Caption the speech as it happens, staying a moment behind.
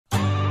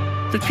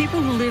The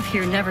people who live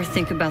here never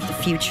think about the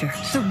future.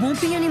 There won't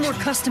be any more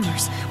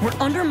customers. We're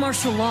under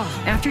martial law.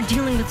 After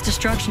dealing with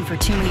destruction for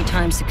too many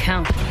times to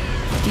count,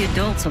 the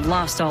adults have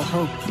lost all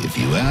hope. If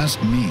you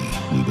ask me,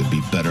 we would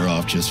be better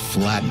off just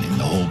flattening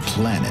the whole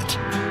planet.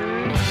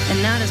 And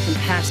that has been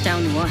passed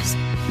down to us.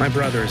 My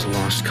brother is a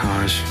lost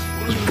cause.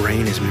 His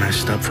brain is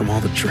messed up from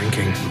all the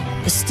drinking.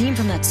 The steam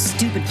from that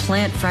stupid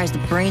plant fries the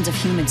brains of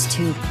humans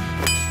too.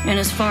 And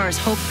as far as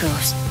hope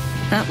goes,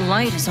 that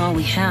light is all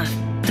we have.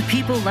 The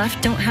people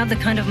left don't have the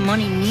kind of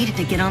money needed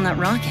to get on that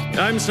rocket.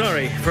 I'm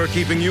sorry for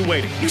keeping you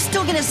waiting. You're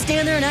still gonna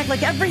stand there and act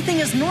like everything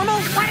is normal?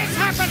 What is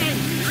happening?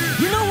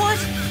 You know what?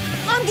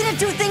 I'm gonna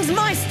do things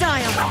my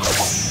style.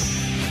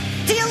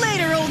 See you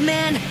later, old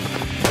man.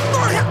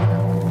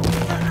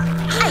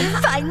 I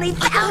finally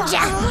found you.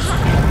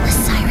 A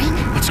siren?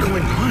 What's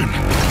going on?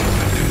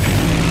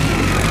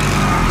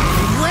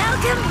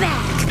 Welcome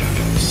back.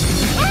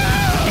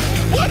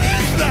 What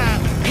is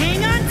that?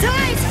 Hang on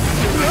tight!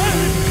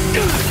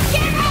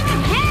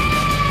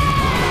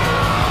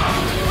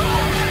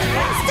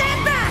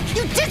 Stand back!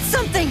 You did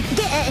something!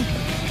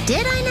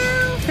 Did I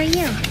now? For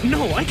you.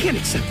 No, I can't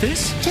accept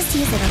this. Just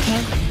use it,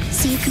 okay?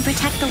 So you can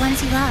protect the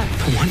ones you love.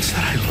 The ones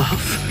that I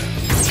love?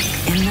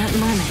 In that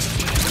moment,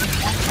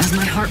 as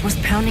my heart was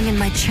pounding in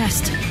my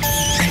chest,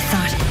 I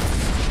thought,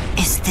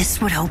 is this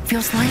what hope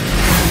feels like?